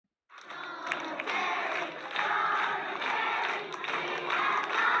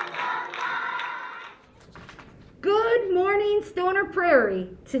Stoner Prairie.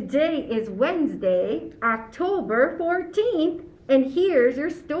 Today is Wednesday, October 14th, and here's your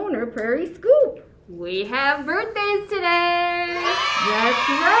Stoner Prairie scoop. We have birthdays today! That's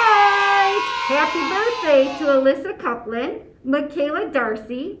right! Happy birthday to Alyssa Coupland, Michaela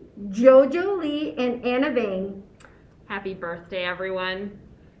Darcy, Jojo Lee, and Anna Vang. Happy birthday, everyone.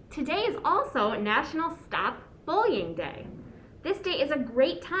 Today is also National Stop Bullying Day. This day is a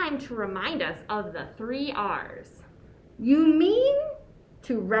great time to remind us of the 3 R's. You mean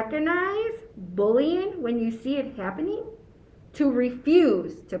to recognize bullying when you see it happening, to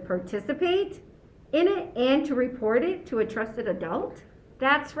refuse to participate in it, and to report it to a trusted adult?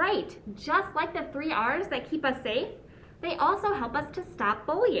 That's right. Just like the 3 R's that keep us safe, they also help us to stop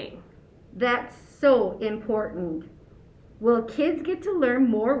bullying. That's so important. Will kids get to learn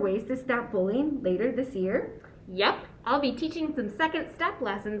more ways to stop bullying later this year? Yep, I'll be teaching some second step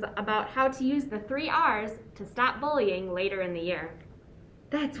lessons about how to use the 3 R's to stop bullying later in the year.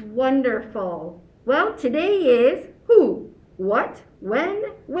 That's wonderful. Well, today is who, what, when,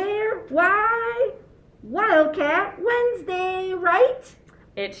 where, why? Wildcat Wednesday, right?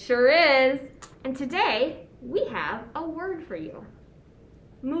 It sure is. And today, we have a word for you.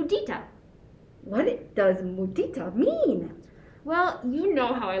 Mudita. What does mudita mean? Well, you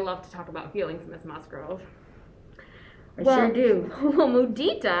know how I love to talk about feelings, Miss Musgrove. I sure do. Well,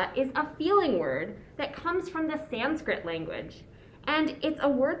 mudita is a feeling word that comes from the Sanskrit language. And it's a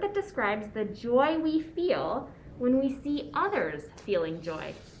word that describes the joy we feel when we see others feeling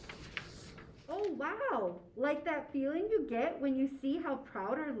joy. Oh, wow. Like that feeling you get when you see how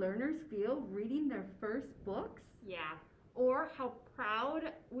proud our learners feel reading their first books? Yeah. Or how proud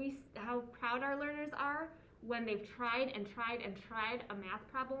our learners are when they've tried and tried and tried a math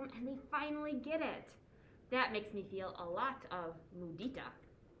problem and they finally get it. That makes me feel a lot of mudita.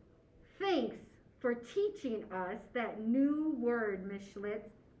 Thanks for teaching us that new word, Miss Schlitz.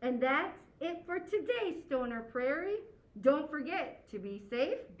 And that's it for today, Stoner Prairie. Don't forget to be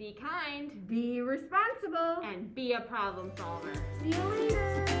safe, be kind, be responsible, and be a problem solver. See you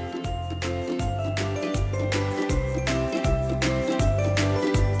later.